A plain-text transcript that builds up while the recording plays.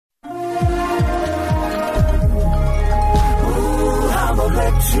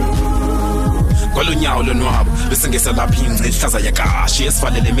Kolunyawo lonwabo besingesa lapha ingci ihlaza yakashi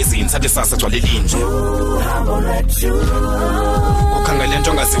esivalele emizini sathi sasa gcwale linje ukhangele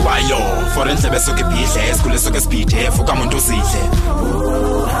into ongaziwayo for endlebe esuke ibhidle esikhule esuke esibhidef ukamuntu uzidle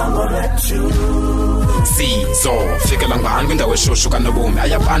sizo fikela ngani kwindawo eshushu kanobomi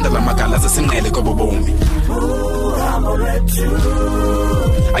ayabanda lamagala zesinqele kobobomi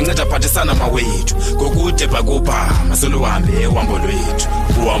anceda phathisana mawethu ngokude bhakubha masoluhambe uhambo lwethu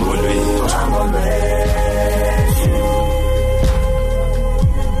uhambo lwethu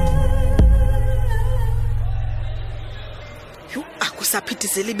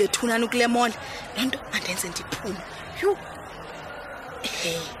akusaphithizeli bethunani kule mall lonto andenze ndiphume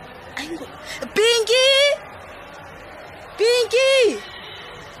ayingo Pinky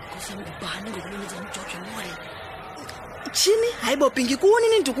kusengubani ngokulenza umjojo mall Chini hayibo Pinky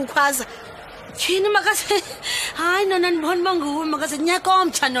kunini ndikukhwaza Chini makase hayi nona ndibona banguwe makase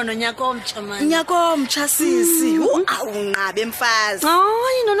nyakomtsha nono nyakomtsha man nyakomtsha sisi awunqabe mfazi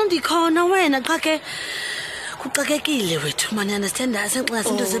hayi nona ndikhona wena xa ke kuxakekile wethu man understand asenxa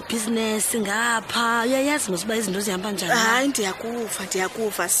izinto zebusiness ngapha uyayazi mosiba izinto zihamba njani hayi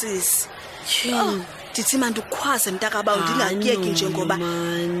ndiyakuva sisi ndithi manje ukukhwaze mntakaba undingakuyeki njengoba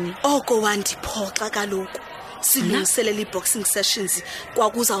oko wandiphoxa kaloku silungiselela i-boxing sessions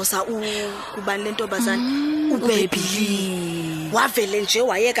kwakuzawuza kubani lentombazana ubaby wavele nje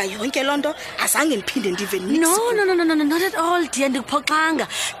wayeka yonke lonto azange ndiphinde ndive no not at all dear ndikuphoxanga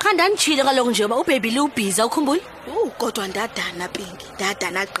xa ndanitshile kaloku nje uba ubaby ubhiza ukhumbula kodwa ndadana Pinky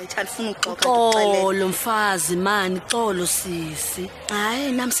ndadana gqitha ndifuna uxoxa xolo mfazi mani xolo sisi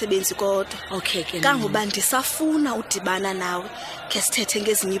hayi namsebenzi kodwa okay ke kangoba ndisafuna udibana nawe ke sithethe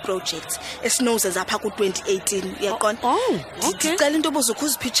ngezinye projects esinoze zapha ku2018 uyaqona ndicela into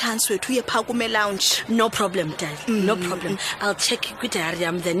obuzukuziphi chance wethu uye pha kume lounge no problem darling no problem I'll check kwi-diary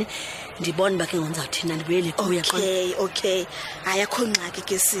yam then ndibone ba ke ngonzawuthina ndibuyele kuya okay ayakho ngxaki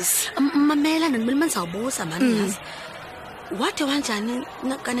ke sisi mamela ndibelizawubuza mani yazi wade wanjani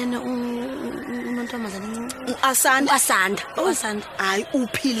kanene unontombazana Asanda hayi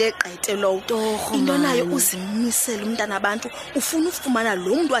uphile gqete lo into nayo uzimisela umntana abantu ufuna ufumana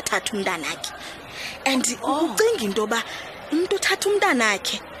lo muntu wathatha umntana wakhe and ucinga into ba umuntu uthatha umntana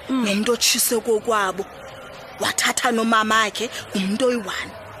wakhe nomuntu otshise kokwabo wathatha nomama wakhe umuntu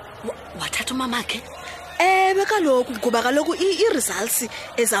oyi-1 wathatha umama wakhe bekaloku kuba kaloku i-results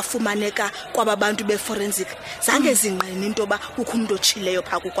ezafumaneka kwababantu be-forensic zange zinqine into ba kukho umuntu otshileyo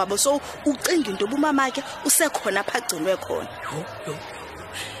pha kwabo so ucinga into umama wakhe usekhona pha gcinwe khona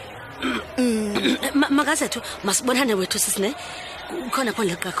makazethu masibonane wethu sisine khona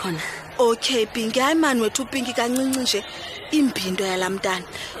khona khona okay Pinky hayi mani wethu Pinky kancinci nje imbindo yalamntana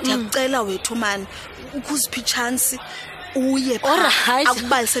ndiyakucela wethu mani ukuziphi chance uye pha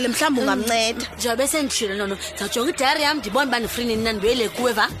akubalisele mhlawumbe ungamnceda njengoba sendishilo nono zawujonga i-diary yam ndibone uba ndifree nini nandibuyele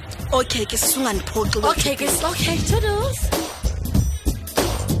kuwe va okay ke sisungandiphoxi okay toodles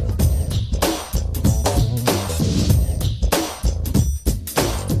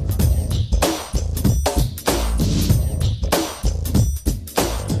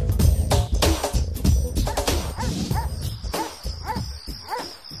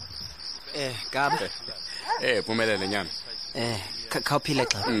Gaba phumelele nyana khawuphile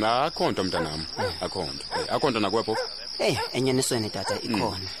xa akho nto mntanam akho nto nakwepho enyanisweni tata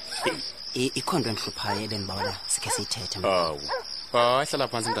ikhona ikhonto endihluphayo ebendibawela sikhe siyithethe hlala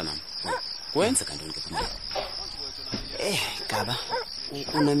phantsi mntanam wenze kantoni ke Gaba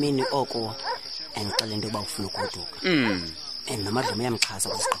unomini oko endixela into yoba ufuna ukugoduka nomadlume uyamxhasa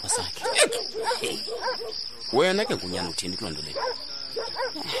kwisigqibo sakhe wena ke ngunyana uthini kuloo nto leyo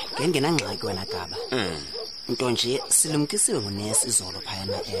ngengenangxaki wena Gaba nto nje silumkisiwe ngunesi izolo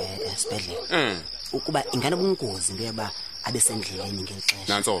phayana esibhedlele ukuba ingane bungozi into yoba abe sendleleni ngeli xesha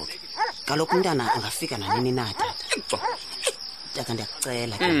nantso kaloku umntana angafika nanini na tata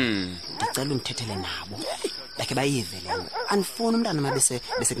ndiyakucela ke ndicela undithethele nabo lakhe bayive le nto andifuni umntana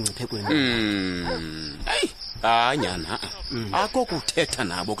mabesekungciphekweni nyana akho kuthetha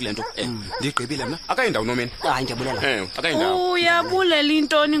nabo kule nto ndigqibile mna akayindawo nomeni hayi ndiyabulela akayindawo uyabulela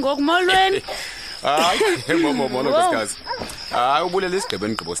intoni ngokumolweni hayi molo nkosikazi ubulela isigqibo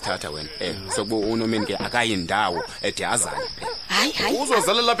endigqibo sithatha wena sokuba unomeni ke akayindawo ediyazana hayi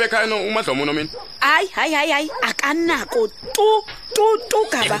uzozalela lapha ekhaya umadlomo unomeni hayi akanako tu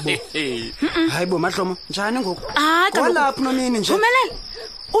Gaba hayi bo madlomo njani ngoku kwalapha unomini nje phumelela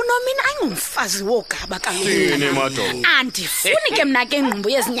unomini ayingumfazi woGaba kaloku andifuni ke mna ke ngqumbo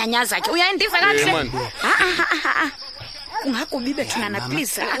yezinyanya zakhe uyandiva kahle kungakubi bethunana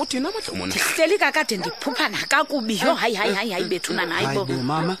please. Uthina amadlomona? Ndihleli kakade ndiphupha nakakubi. Yo hayi bethunana hayibo.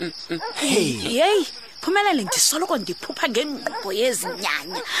 Mama. Hey. Hey. Phumelele ndisoloko ndiphupha ngengqobo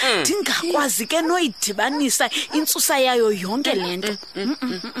yezinyanya. Ndingakwazi ke noyidibanisa intsusa yayo yonke lento.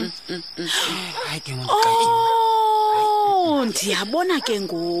 Hayi ke Oh, ndiyabona ke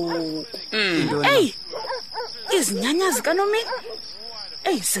ngoku. Hey. Izinyanya zikaNomini.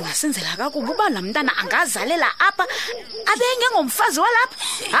 Singasenzela kakubi uba la mntana angazalela apha abenge ngomfazi walapha.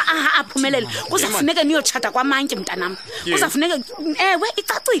 Aphumelele. Kuzafuneka niyotshata kwamantye mntanami. Kuzafuneka ewe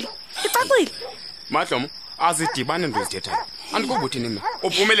icacile. Madlomo, azidibane ndozithethayo. Andikubuthi nina.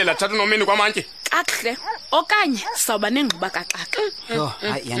 Uphumelela thatha uNomini kwamantye. Kakuhle. Okanye sawuba nengxuba kaxaka. Yo,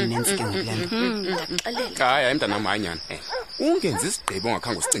 hayi yanensi ke ngokulento. Ndaxelela. Hayi mntanami anyana. Ungenza isigqibo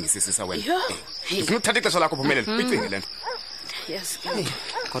ongakhange usicingisisisa wena. Ufuna uthatha ixesha lakho Phumelela, uyicinge lento. Yes.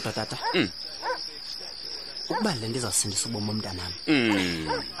 Kodwa tata. Ukuba le ndizawusindisa ubomi bomntanami.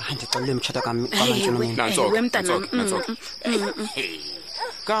 Andixelele umtshato kwamantye uNomini. Nantsoke.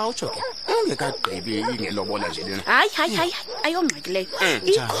 Kawutsho ke ungekagqibi ingelobola nje lena. Hayi ayongxekileyo.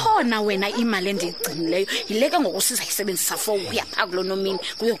 Ikhona wena imali endiyigcinileyo. Yileke ngokusiza isebenzisa for ukuya pha kulo Nomini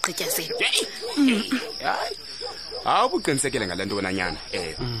kuyogqityazela. Hayi. Awubuqinisekile ngalento wena nyana.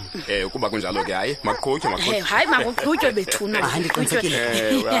 Kuba kunjalo ke hayi maqhutywe. Hayi makuqhutywe bethuna. Andiqinisekile.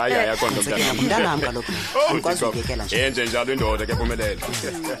 Hayi ayakonto mntanami. Umntanami kaloku. Ukwazi ukuyekela nje. Yenze njalo indoda ke Phumelela.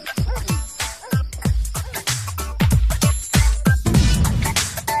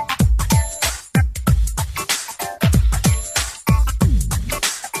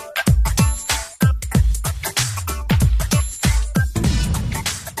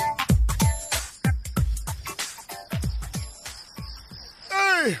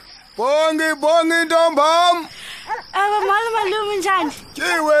 Bongi ntombam. Malume njani?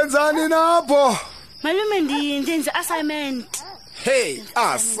 Wenzani napho? Malume ndenza assignment. Hey,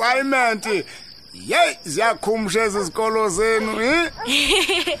 assignment. Yey, ziyakhumsha izikolo zenu,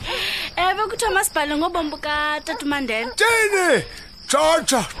 Bekuthiwa masibhale ngobombo kaTata Mandela. Thini?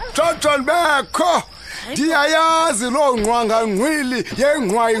 Chacha bekho. Ndiyayazi lo ngqwanga ngqwili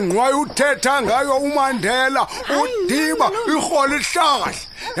yengqwayi uthetha ngayo uMandela udiba iholi ihlahla.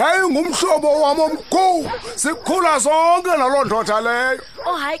 Yayi ngumhlobo wami omkhulu. Sikhula zonke naloo ndoda leyo.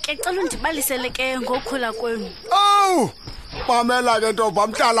 Hayi ke cela undibalisele ke ngokhula kwenu. Mamela ke ntombi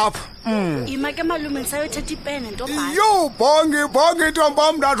amhlala lapha. Ima ke malume ngisayothetha ipene ntombani. Yo bongi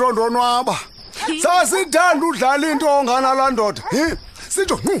ntombam ndandondonwaba. Sasithanda udlala into onganala ndoda.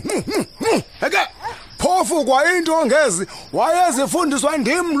 Sitho eke phofu kwa into ngezi wayezifundiswa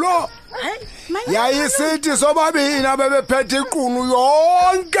ndim lo. Yayisithi sobabini abebephethe iqunu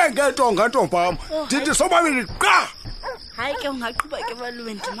yonke ngentonga ntombam. Ndithi sobabini qa. Hayi ke ungaqhuba ke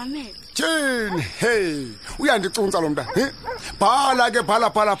malume ndimamele. Thini? Hey, uyandicunza lo mntana. Bhala ke bhala.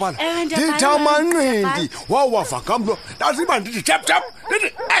 Ndithi amanqindi wawava kamlo. Ndasiba ndithi tap.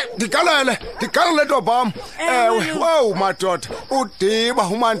 Ndigalele ntombam. Ewe, madoda, udiba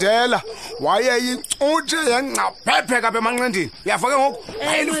uMandela wayeyicuthe yengcaphephe kapha emanqindini. Uyava ke ngoku?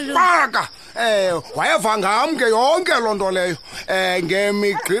 Wayelifaka. Wayeva ngam ke yonke loo nto leyo.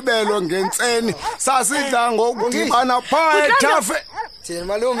 Ngemigqibelo ngentseni sasidla ngokudibana phaa ethafe. Thini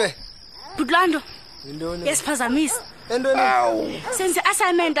malume? Butlando. Yintoni? Yesiphazamisa. Entoni? Senze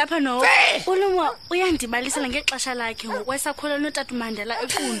assignment apha no. Ulumo uyandibalisela ngexesha lakhe ngokwesakhula noTata Mandela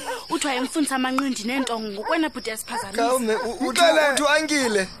equnu. Uthi wayemfundisa amanqindi nentongo ngokwena bhuti yesiphazamisa. Khawume uthi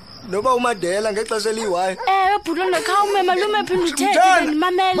angile noba uMandela ngexesha eliyi-1. Butlando khawume malume phinde uthethe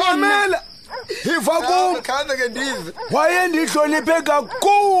ndimamele. Iva kum. Khawume ke ndive. Wayendihloniphe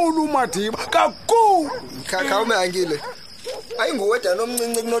kakhulu Madiba, kakhulu. Khawume angile. Ayingowedana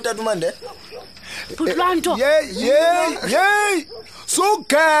omncinci kunoTata uMandela. Butlando. Yey.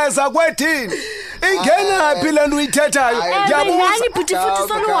 Sugeza kwethini. Ingenaphi le nto uyithethayo? Ndiyabuza. Yani bhuti futhi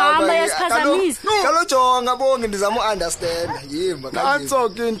soluhamba yesiphazamisa. Kalo jonga bonke ndizama uunderstand. Yimba kanti.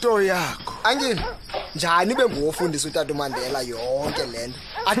 Antsoke into yakho. Angini. Njani bengofundisa uTata uMandela yonke lento?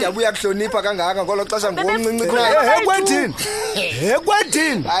 Ade abuya kuhlonipha kangaka ngolo xesha ngomncinci kunaye.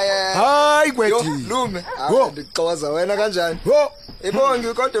 Kwethini? Hayi kwethini. Lume, ndixoza wena kanjani?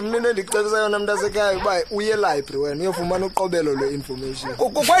 Ibongi kodwa mina endicebisa yona mntasekhaya uba uye library wena uyofumana uqobelo lwe-information.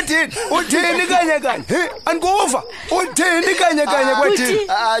 Kwethini? Uthini kanye? Andikuva. Uthini kanye kwethini?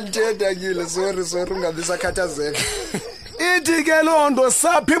 Andithetha ngile, sorry ungabi sakhathazeka. Ithi ke loo nto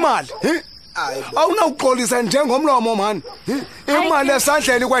sapha imali. Awunawuxolisa njengomlomo mani. Imali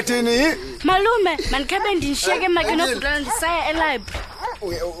esandleni kwethini? Malume, mandikhabe ndishiyeke emakini obhutana ndisaya elibrary.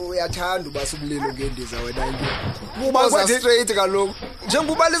 Uyathanda uba subulilo ngendiza wena into. Uba straight kaloku.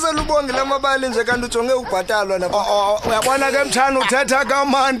 njengoba ubalisela ubongi lamabali nje kanti ujonge ukubhatalwa lapha. Uyabona ke mthana uthetha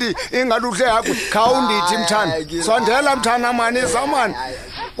kamandi ingaluhle yakho khawundithi mthana sondela mthana mani izamani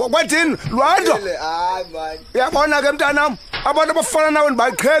kwathini Lwando Hayi man. uyabona ke mntanami abantu abafana nawe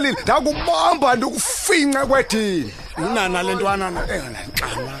ndibaqhelile ndakubamba ndikufinca kwethini unana lentwana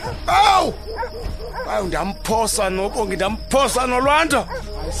engananxama awu ndamphosa nobongi ndamphosa noLwando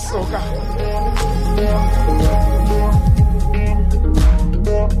ayisoka